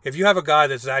situation, if you have a guy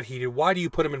that's that heated, why do you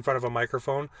put him in front of a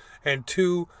microphone? And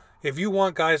two, if you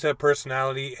want guys to have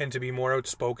personality and to be more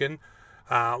outspoken,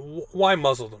 why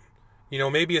muzzle them?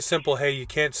 Maybe a simple, hey, you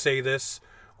can't say this,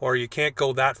 or you can't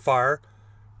go that far.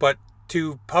 But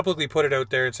to publicly put it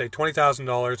out there and say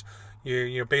 $20,000,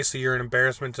 you're an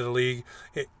embarrassment to the league.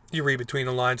 You read between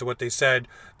the lines of what they said.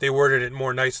 They worded it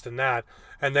more nice than that.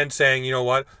 And then saying,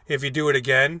 if you do it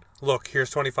again, look,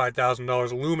 here's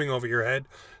 $25,000 looming over your head.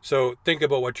 So think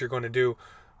about what you're going to do.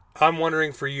 I'm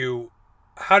wondering for you,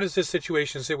 how does this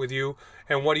situation sit with you,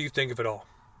 and what do you think of it all?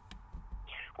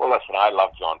 Well, listen, I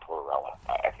love John Tortorella.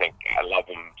 I think I love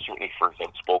him certainly for his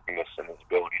outspokenness and his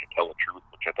ability to tell the truth,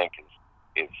 which I think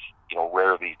is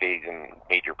rare these days in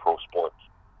major pro sports.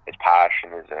 His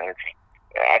passion, his energy.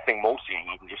 I think mostly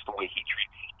even just the way he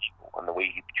treats people and the way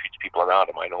he treats people around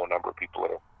him. I know a number of people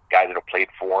guys that have played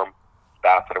for him,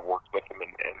 staff that have worked with him,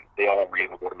 and they all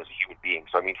rave about him as a human being.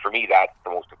 So, for me, that's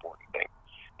the most important thing.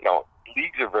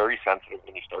 Leagues are very sensitive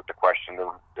when you start start to question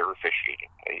their officiating.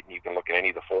 You can look at any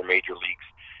of the 4 major leagues;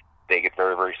 they get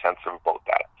very, very sensitive about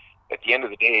that. At the end of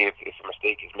the day, if a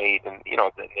mistake is made, and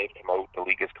then they've come out, the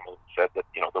league has come out and said that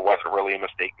there wasn't really a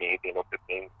mistake made. They looked at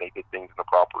things, they did things in the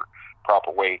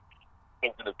proper way.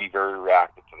 They're going to be very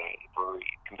reactive to that,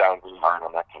 come down really hard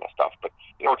on that kind of stuff. But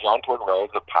John Tortorella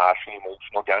is a passionate,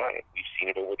 emotional guy. We've seen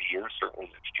it over the years. Certainly,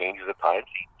 his exchanges at times.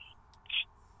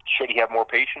 Should he have more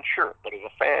patience? Sure. But as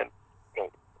a fan,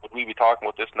 would we be talking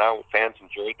about this now? Fans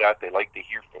enjoyed that. They like to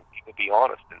hear from people be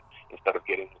honest, and instead of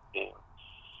getting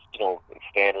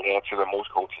standard answer that most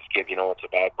coaches give. It's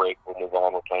a bad break. We'll move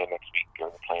on. We're playing next week, or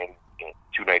we're playing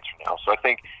 2 nights from now. So I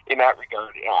think in that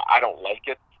regard, I don't like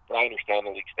it. But I understand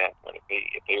the league standpoint.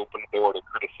 If they open the door to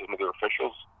criticism of their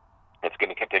officials, it's going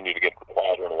to continue to get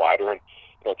wider and wider. And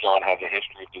John has a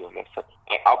history of doing this.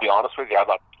 I'll be honest with you, I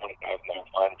thought the $20,000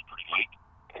 fine was pretty light,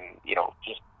 and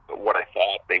just what I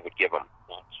thought they would give him,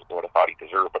 not what I thought he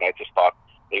deserved, but I just thought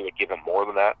they would give him more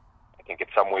than that. I think in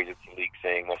some ways it's the league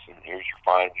saying, "Listen, here's your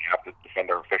fine. We have to defend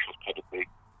our officials publicly,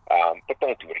 but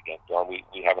don't do it again, John. We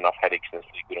have enough headaches in this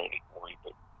league. We don't need to worry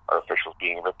about our officials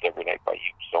being ripped every night by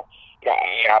you." So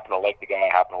I happen to like the guy.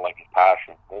 I happen to like his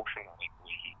passion, emotion. I think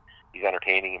he's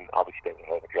entertaining, and obviously does a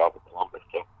hell of a job with Columbus.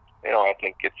 So I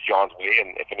think it's John's way.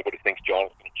 And if anybody thinks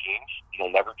John's going to change, he'll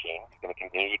never change. He's going to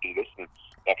continue to do this, and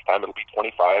next time it'll be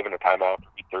 25, and a timeout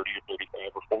will be 30 or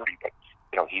 35 or 40. But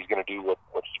he's going to do what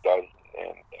he does,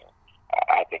 and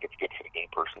I think it's good for the game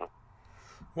personally.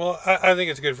 Well, I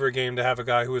think it's good for a game to have a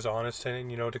guy who is honest and,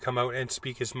 to come out and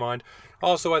speak his mind.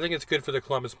 Also, I think it's good for the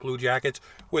Columbus Blue Jackets,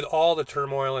 with all the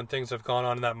turmoil and things that have gone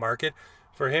on in that market,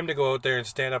 for him to go out there and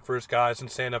stand up for his guys and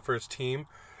stand up for his team.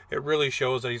 It really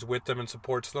shows that he's with them and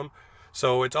supports them.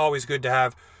 So it's always good to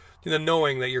have the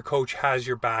knowing that your coach has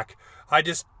your back. I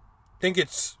just think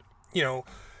it's,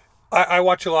 I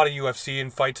watch a lot of UFC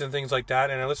and fights and things like that,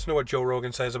 and I listen to what Joe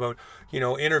Rogan says about,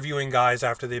 interviewing guys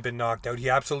after they've been knocked out. He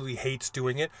absolutely hates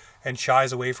doing it and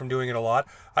shies away from doing it a lot.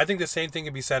 I think the same thing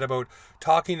can be said about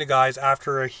talking to guys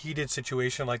after a heated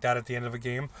situation like that at the end of a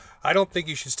game. I don't think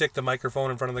you should stick the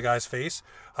microphone in front of the guy's face.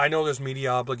 I know there's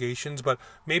media obligations, but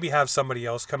maybe have somebody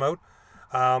else come out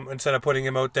instead of putting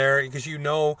him out there, because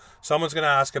someone's going to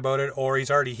ask about it, or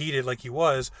he's already heated like he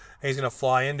was, and he's going to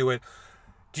fly into it.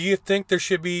 Do you think there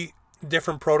should be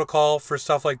different protocol for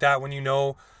stuff like that when you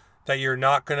know that you're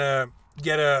not going to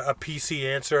get a PC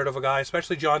answer out of a guy,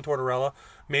 especially John Tortorella?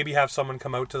 Maybe have someone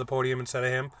come out to the podium instead of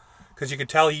him, because you could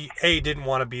tell he, A, didn't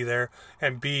want to be there,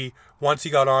 and B, once he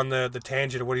got on the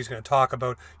tangent of what he's going to talk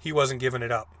about, he wasn't giving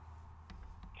it up.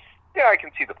 Yeah, I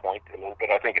can see the point a little bit.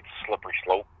 I think it's a slippery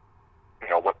slope.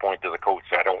 At what point does a coach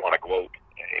say, "I don't want to go out"?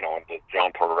 And did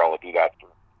John Tortorella do that for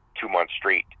 2 months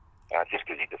straight? Just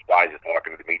because he despises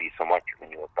talking to the media so much. When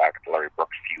you look back at the Larry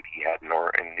Brooks feud he had in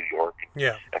New York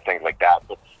and things like that.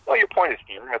 But your point is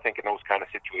fair. I think in those kind of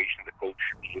situations, the coach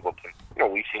should be able to.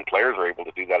 We've seen players are able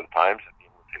to do that at times.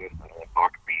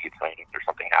 Talk to media tonight if there's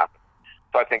something happens.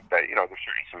 So I think that there's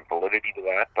certainly some validity to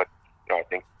that. But I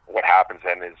think what happens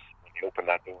then is when you open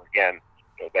that door again,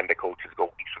 then the coaches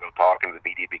go weeks without talking to the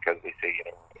media because they say,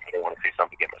 I don't want to say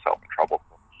something to get myself in trouble.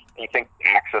 And I think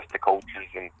access to coaches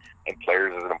and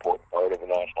players is an important part of the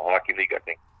National Hockey League. I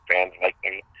think fans like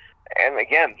that. And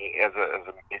again,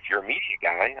 if you're a media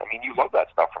guy, you love that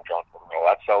stuff from John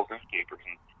Tortorella. That sells newspapers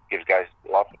and gives guys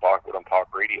lots to talk about on talk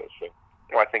radio. So,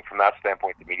 I think from that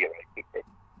standpoint, the media likes it. But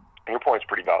your point's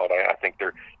pretty valid. I think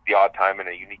they're the odd time in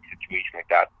a unique situation like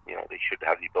that, they should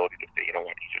have the ability to say,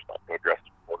 he's just not going to address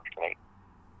the reporters tonight.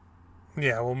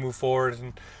 Yeah, we'll move forward,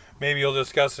 and maybe you'll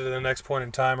discuss it at the next point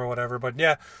in time or whatever. But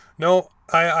yeah, no,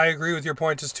 I agree with your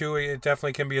points as too. It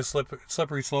definitely can be a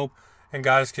slippery slope, and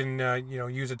guys can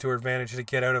use it to their advantage to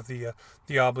get out of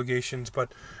the obligations.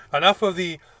 But enough of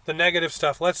the negative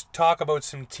stuff. Let's talk about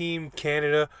some Team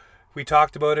Canada. We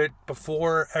talked about it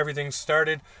before everything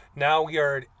started. Now we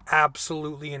are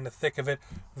absolutely in the thick of it.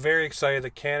 Very excited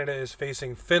that Canada is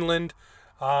facing Finland.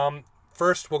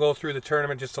 First, we'll go through the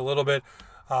tournament just a little bit.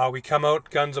 We come out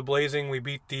guns a-blazing. We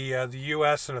beat the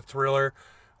U.S. in a thriller.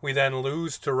 We then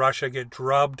lose to Russia, get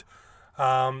drubbed,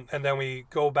 and then we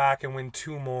go back and win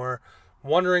 2 more.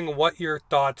 Wondering what your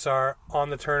thoughts are on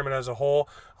the tournament as a whole.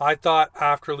 I thought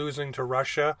after losing to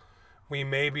Russia, we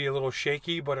may be a little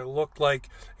shaky, but it looked like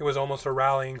it was almost a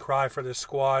rallying cry for this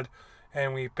squad,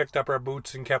 and we picked up our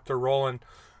boots and kept her rolling.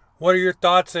 What are your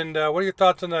thoughts, and what are your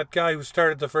thoughts on that guy who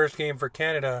started the first game for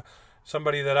Canada?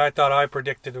 Somebody that I thought I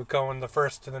predicted would go in the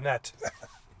first to the net.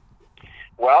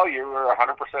 Well, you were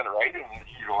 100% right, and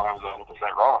I was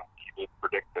 100% wrong. You did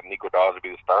predict that Nico Daws would be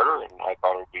the starter, and I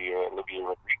thought it would be Olivier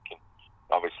Rodrigue.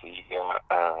 obviously,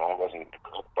 I wasn't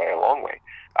by a long way.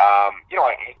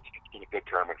 It's been a good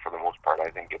tournament for the most part. I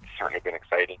think it's certainly been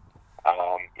exciting.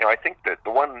 I think that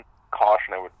the one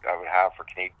caution I would have for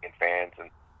Canadian fans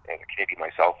and Canadian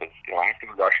myself is, after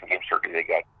the Russian game, certainly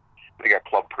they got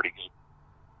clubbed pretty good.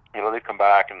 They've come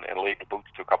back and laid the boots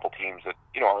to a couple teams that,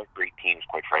 aren't great teams,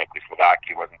 quite frankly.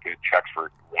 Slovakia wasn't good. Czechs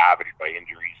were ravaged by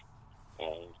injuries.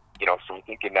 So I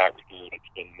think in that regard,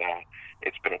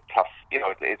 it's been a tough,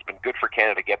 it's been good for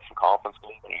Canada to get some confidence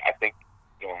going. I think,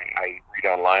 I read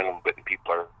online a little bit and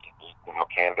people are, how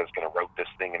Canada's going to route this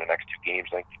thing in the next 2 games.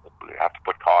 I think we have to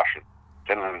put caution.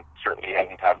 Finland certainly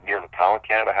hasn't had near the talent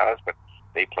Canada has, but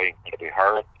they play incredibly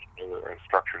hard. They're a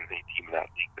structured team in that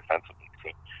league defensively. So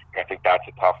I think that's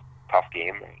a tough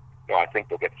game. I think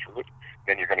they'll get through it.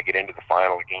 Then you're going to get into the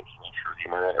final against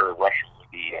Russia or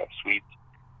the Swedes,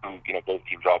 who both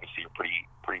teams obviously are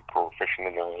pretty proficient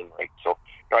in their own right. So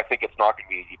I think it's not going to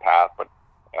be an easy path, but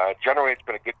generally it's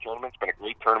been a good tournament. It's been a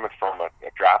great tournament from a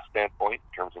draft standpoint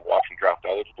in terms of watching draft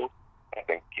eligible. I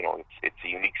think it's a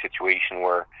unique situation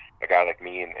where a guy like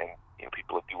me and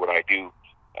people that do what I do,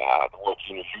 the World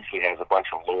Juniors usually has a bunch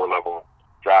of lower level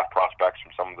draft prospects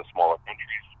from some of the smaller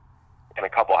countries and a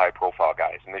couple high profile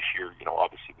guys. And this year,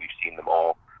 obviously we've seen them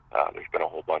all. There's been a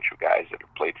whole bunch of guys that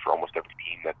have played for almost every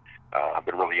team that have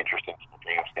been really interesting from a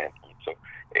draft standpoint. So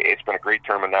it's been a great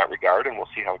term in that regard, and we'll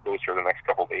see how it goes for the next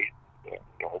couple of days.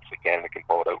 Hopefully Canada can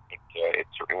pull it out, but it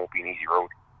certainly won't be an easy road.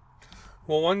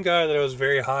 Well, one guy that I was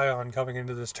very high on coming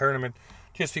into this tournament,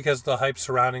 just because of the hype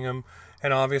surrounding him,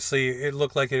 and obviously it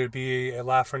looked like it would be a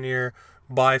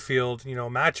Lafreniere-Byfield,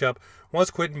 matchup,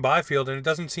 was Quinton Byfield, and it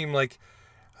doesn't seem like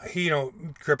he,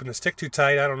 gripping the stick too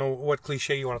tight. I don't know what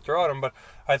cliche you want to throw at him, but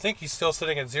I think he's still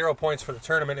sitting at 0 points for the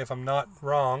tournament, if I'm not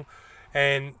wrong,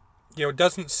 and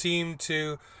doesn't seem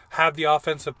to have the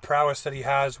offensive prowess that he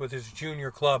has with his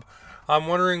junior club. I'm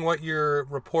wondering what your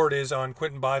report is on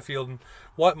Quinton Byfield and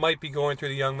what might be going through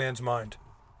the young man's mind.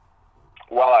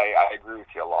 Well, I agree with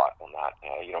you a lot on that.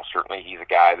 Certainly he's a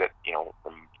guy that,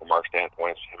 from our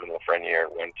standpoint, him and Lafreniere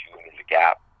 1-2 and there's a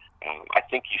gap. I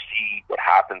think you see what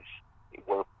happens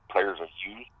where players are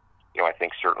used. I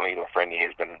think certainly Lafreniere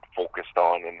has been focused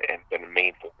on and been the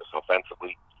main focus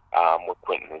offensively, where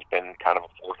Quinton has been kind of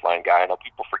a fourth-line guy. I know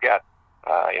people forget.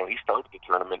 He started the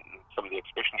tournament in some of the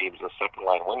exhibition games as a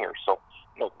second-line winger. So,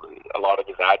 a lot of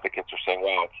his advocates are saying,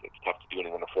 well, it's tough to do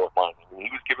anything in the fourth line.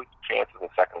 He was given some chances in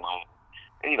the second line.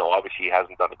 And, obviously he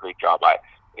hasn't done a great job.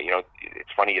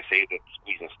 It's funny you say that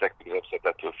squeezing stick, because I've said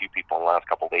that to a few people in the last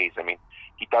couple of days.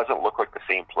 He doesn't look like the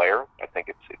same player. I think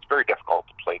it's very difficult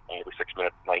to play every 6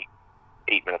 minutes a night,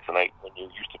 8 minutes a night, when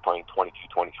you're used to playing 22,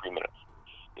 23 minutes.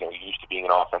 You're used to being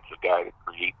an offensive guy that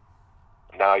creates.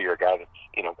 Now you're a guy that's,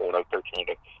 going out there trying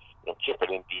to, chip it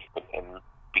in deep and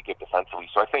be good defensively.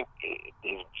 So I think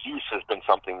his use has been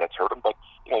something that's hurt him. But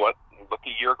you know what? Look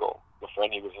a year ago,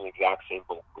 Lafreniere was in the exact same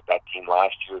boat with that team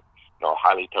last year. A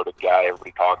highly touted guy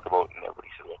everybody talked about, and everybody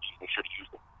said, well, geez, they should have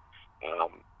used him.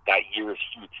 That year is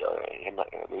huge.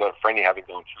 Lafreniere having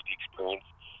gone through the experience,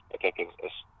 I think,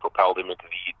 has propelled him into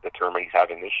the tournament he's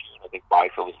having this year. And I think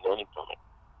Byfield is learning from it.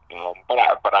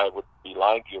 But I would be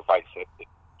lying to you if I said that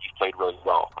he's played really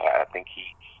well. I think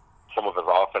some of his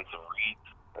offensive reads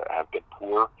have been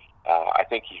poor. I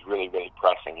think he's really, really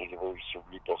pressing. He's a very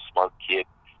cerebral, smart kid.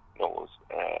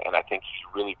 And I think he's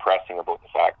really pressing about the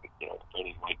fact that,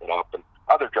 he's lighting it up. And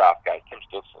other draft guys, Tim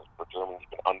Stützle for Germany, has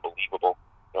been unbelievable.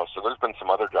 So there's been some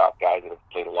other draft guys that have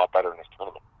played a lot better in this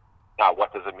tournament. Now,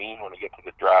 what does it mean when we get to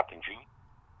the draft in June?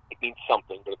 It means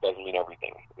something, but it doesn't mean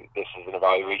everything. This is an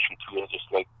evaluation tool, just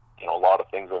like, a lot of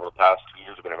things over the past 2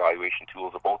 years have been evaluation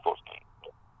tools of both those teams.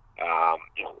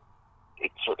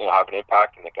 It certainly will have an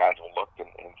impact, and the guys will look and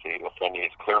say Lafreniere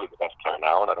is clearly the best player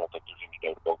now, and I don't think there's any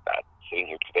doubt about that. Sitting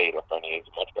here today, Lafreniere is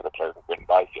a much better player than Quinton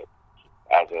Byfield.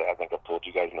 As I think I've told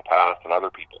you guys in the past and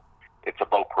other people, it's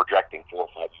about projecting 4 or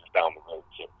 5 years down the road.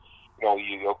 So,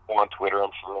 you'll go on Twitter,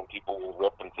 I'm sure, and people will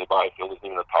rip and say Byfield isn't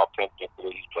even a top 10 pick the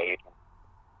way he's played, and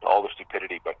all the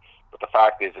stupidity. But the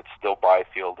fact is, it's still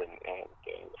Byfield and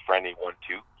Lafreniere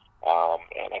 1-2.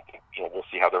 And I think we'll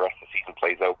see how the rest of the season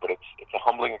plays out. But it's a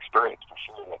humbling experience for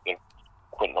sure. And I think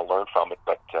Quinton will learn from it.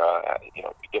 But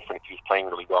it'd be different if he was playing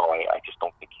really well. I just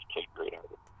don't think he's played great out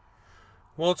of it.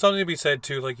 Well, it's something to be said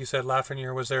too. Like you said,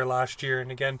 Lafreniere was there last year,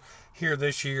 and again here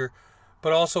this year.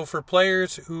 But also for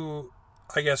players who,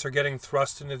 I guess, are getting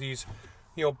thrust into these,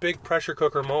 big pressure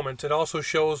cooker moments, it also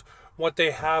shows what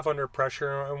they have under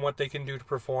pressure and what they can do to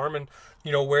perform, and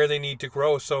where they need to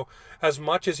grow. So as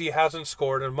much as he hasn't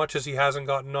scored, as much as he hasn't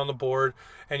gotten on the board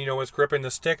and is gripping the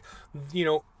stick,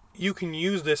 you can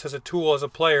use this as a tool as a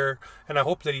player, and I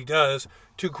hope that he does,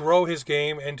 to grow his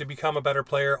game and to become a better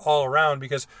player all around,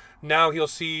 because now he'll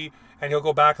see and he'll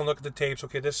go back and look at the tapes.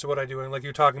 Okay, this is what I do. And like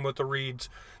you're talking about the reads,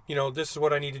 this is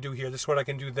what I need to do here. This is what I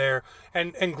can do there,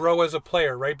 and grow as a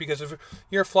player, right? Because if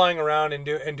you're flying around and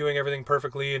doing everything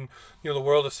perfectly, and the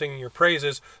world is singing your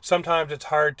praises, sometimes it's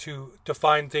hard to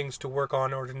find things to work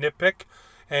on or to nitpick.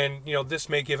 And this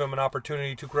may give him an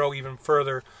opportunity to grow even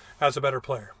further as a better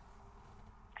player.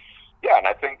 Yeah, and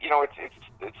I think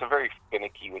it's a very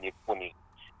finicky when you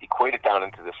equate it down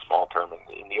into this small term.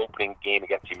 In the opening game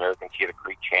against the Americans, he had a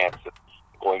great chance that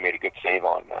the goalie made a good save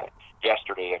on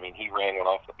yesterday. I mean, he ran one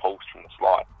off the post from the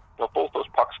slot. Both those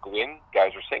pucks go in.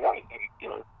 Guys are saying,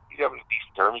 he's having a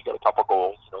decent term. He's got a couple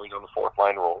goals. He's on the fourth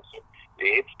line role. So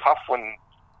it's tough when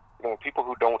people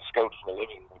who don't scout for a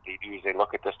living, what they do is they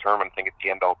look at this term and think it's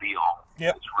the end-all be-all.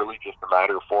 Yep. It's really just a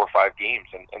matter of 4 or 5 games,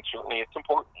 and certainly it's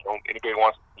important. Anybody who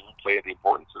wants to play the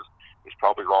importance is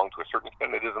probably wrong to a certain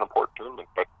extent. It is an important tournament,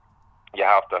 but you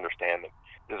have to understand that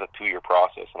this is a 2-year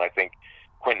process, and I think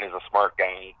Quentin is a smart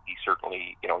guy. He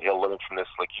certainly, he'll learn from this,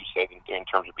 like you said, in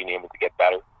terms of being able to get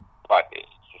better. But it's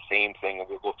the same thing, and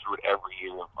we'll go through it every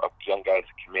year of young guys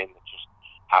that come in that just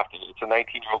have to. It's a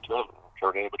 19-year-old tournament. I'm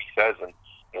sure anybody says, and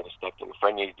the stuff that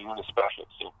Lafreniere is doing is special.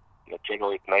 So,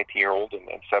 generally, it's 19-year-old and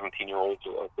 17-year-olds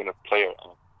are going to play a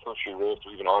tertiary role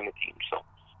or even on the team. So,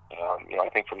 I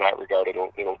think from that regard,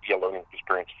 it'll be a learning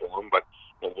experience for him. But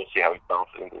we'll see how he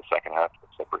bounces into the second half of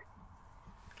the separate.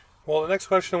 Well, the next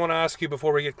question I want to ask you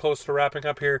before we get close to wrapping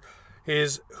up here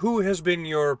is, who has been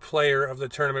your player of the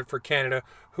tournament for Canada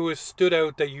who has stood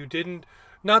out that you didn't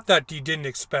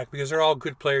expect, because they're all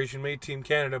good players, you made Team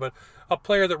Canada, but a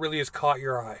player that really has caught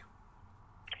your eye?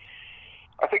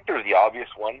 I think there's the obvious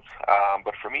ones,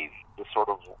 but for me, the sort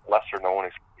of lesser known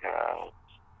is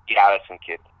the Addison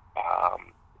kid.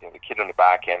 The kid on the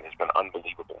back end has been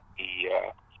unbelievable.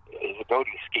 His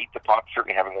ability to skate the puck,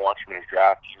 certainly having watched him in his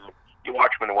draft, you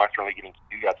watch him in the Western League getting to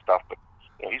do that stuff, but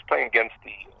he's playing against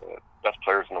the best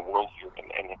players in the world here,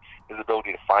 and his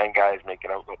ability to find guys, making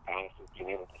outlet passes,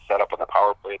 being able to set up on the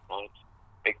power play at times,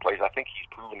 big plays. I think he's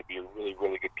proven to be a really,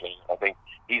 really good player. I think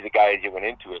he's a guy, as you went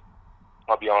into it,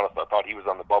 I'll be honest, I thought he was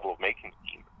on the bubble of making the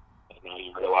team. And then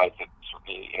you realize that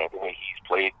certainly, the way he's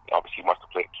played, obviously he must have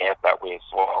played at camp that way as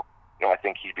well. I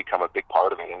think he's become a big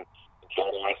part of it. And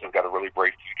Canada has got a really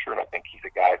bright future, and I think he's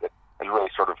a guy that has really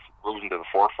sort of risen to the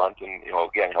forefront. And,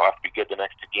 again, he'll have to be good the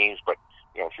next 2 games, but,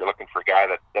 if you're looking for a guy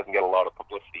that doesn't get a lot of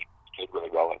publicity, he's played really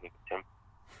well, I think it's him.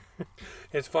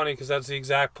 It's funny because that's the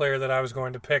exact player that I was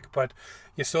going to pick, but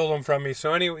you stole him from me.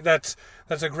 So anyway, that's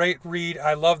a great read.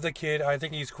 I love the kid. I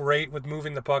think he's great with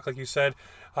moving the puck, like you said.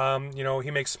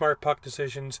 He makes smart puck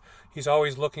decisions. He's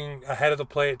always looking ahead of the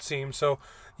play, it seems. So,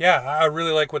 yeah, I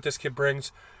really like what this kid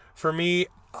brings. For me,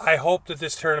 I hope that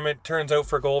this tournament turns out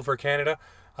for gold for Canada.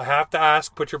 I have to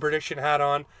ask, put your prediction hat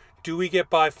on. Do we get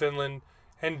by Finland,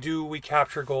 and do we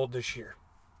capture gold this year?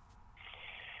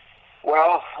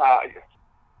 Well,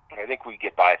 I think we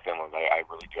get by Finland. I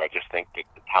really do. I just think that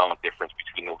the talent difference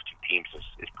between those 2 teams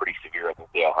is pretty severe. I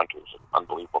think Dale Hunter is an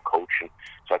unbelievable coach, and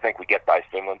so I think we get by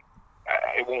Finland.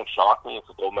 It won't shock me if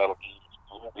the gold medal team is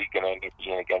probably going to end up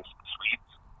being against the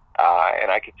Swedes,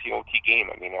 and I could see an OT game.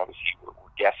 I mean, obviously we're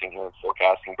guessing here and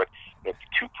forecasting, but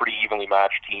 2 pretty evenly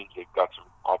matched teams. They've got some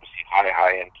obviously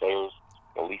high-end players.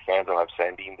 The Leaf fans will have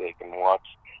Sandin they can watch.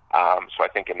 So I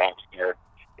think in that regard,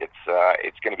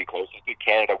 it's going to be close. I think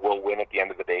Canada will win at the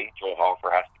end of the day. Joel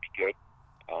Hofer has to be good.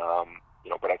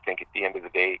 But I think at the end of the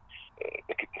day,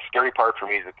 the scary part for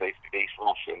me is that they face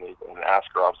Russia and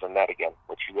Askarov's on net again,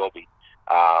 which he will be.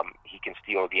 He can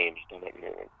steal a game. He's done it in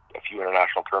a few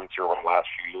international tournaments here over the last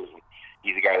few years. And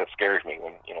he's a guy that scares me.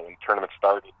 When the tournament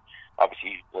started, obviously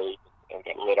he played and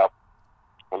got lit up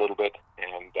a little bit,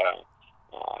 and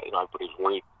everybody's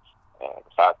worried.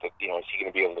 The fact that, is he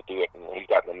going to be able to do it? And he's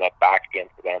gotten the net back again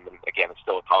for them. And again, it's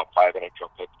still a top 5 NHL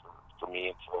pick for me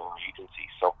and for our agency.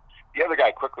 So the other guy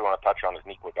I quickly want to touch on is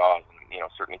Nico Daws. And,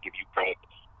 certainly give you credit.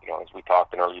 As we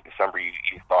talked in early December, you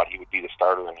thought he would be the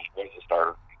starter, and he was the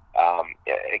starter.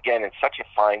 Again, in such a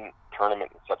fine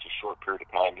tournament in such a short period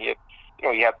of time, he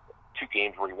had 2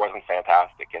 games where he wasn't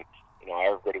fantastic. And,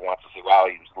 everybody wants to say, wow,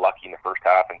 he was lucky in the first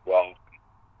half and, well,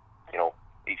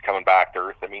 he's coming back to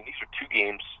earth. I mean, these are 2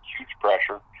 games, huge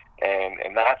pressure,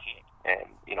 and that's it. And,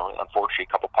 unfortunately,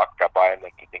 a couple pucks got by him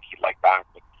that you think he'd like back,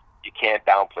 but you can't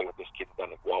downplay what this kid's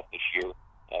done at Guelph this year.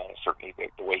 Certainly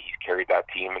the way he's carried that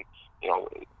team. And,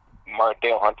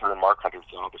 Dale Hunter and Mark Hunter's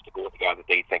job is to go with the guy that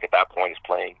they think at that point is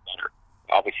playing better.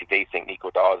 Obviously, they think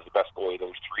Nico Daws is the best goalie of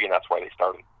those 3, and that's why they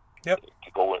started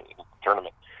to go in the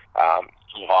tournament.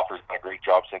 Phil Hoffer's done a great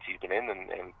job since he's been in,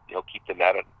 and he'll keep the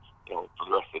net, for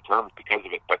the rest of the term because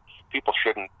of it. But people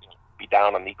shouldn't be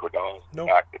down on Nico Daws. Nope.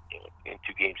 The fact that in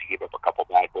 2 games he gave up a couple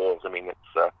bad goals. I mean,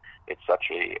 it's such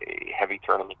a heavy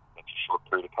tournament, such a short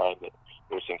period of time that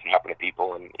those things happen to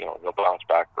people, and he'll bounce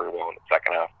back very well in the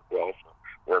second half as well, so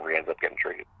wherever he ends up getting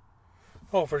traded.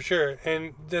 Oh, for sure.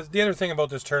 And the other thing about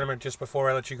this tournament, just before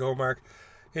I let you go, Mark,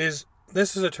 is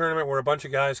this is a tournament where a bunch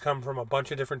of guys come from a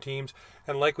bunch of different teams,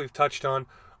 and like we've touched on,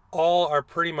 all are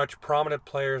pretty much prominent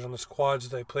players on the squads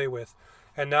they play with.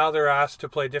 And now they're asked to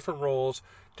play different roles,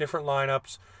 different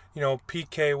lineups,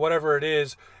 PK, whatever it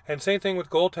is. And same thing with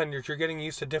goaltenders. You're getting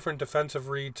used to different defensive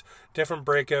reads, different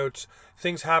breakouts,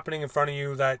 things happening in front of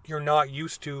you that you're not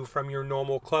used to from your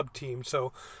normal club team.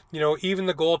 So, even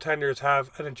the goaltenders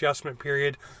have an adjustment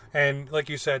period. And like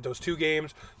you said, those 2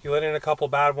 games, you let in a couple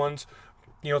bad ones.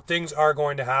 Things are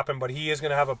going to happen, but he is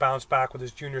going to have a bounce back with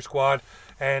his junior squad.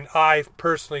 And I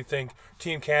personally think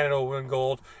Team Canada will win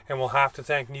gold, and we'll have to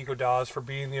thank Nico Daws for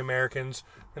beating the Americans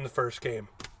in the first game.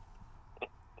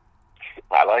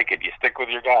 I like it. You stick with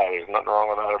your guy. There's nothing wrong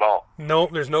with that at all. No,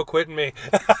 there's no quitting me.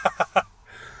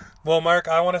 Well, Mark,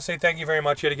 I want to say thank you very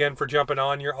much yet again for jumping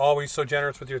on. You're always so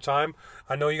generous with your time.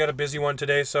 I know you got a busy one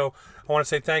today, so I want to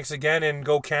say thanks again, and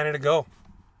go Canada, go.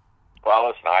 Well,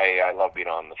 listen, I love being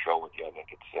on the show with you. I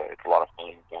think it's a lot of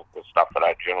fun. The stuff that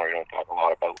I generally don't talk a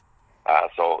lot about.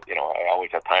 So, I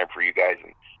always have time for you guys,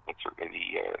 and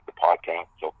certainly the podcast.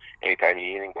 So anytime you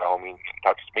need anything, by all means, get in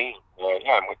touch with me.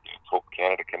 I'm with you. Hope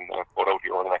Canada can put out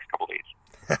here over the next couple of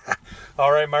days.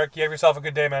 All right, Mark, you have yourself a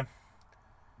good day, man.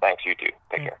 Thanks, you too.